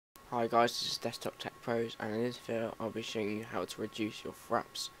Hi guys, this is DesktopTechPros, and in this video I'll be showing you how to reduce your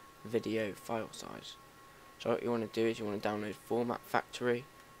Fraps video file size. So what you want to do is you want to download Format Factory,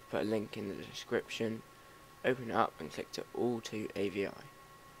 put a link in the description, open it up and click to all to AVI.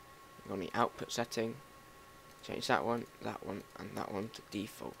 Go on the output setting, change that one, and that one to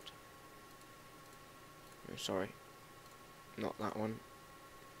default. Oh, sorry, not that one,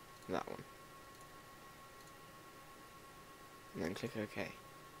 that one. And then click OK.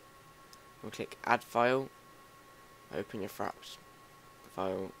 We'll click Add File, open your Fraps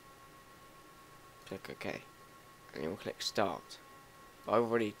file, click OK, and you'll click Start. But I've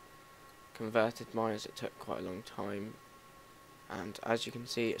already converted mine as it took quite a long time, and as you can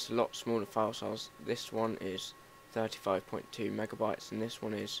see it's a lot smaller file size. This one is 35.2 megabytes and this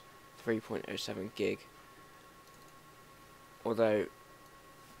one is 3.07 gig. Although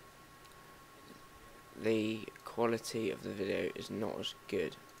the quality of the video is not as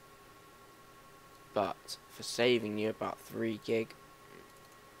good, but for saving you about 3 gig,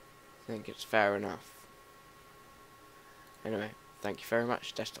 I think it's fair enough. Anyway, thank you very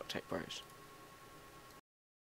much, Desktop Tech Bros.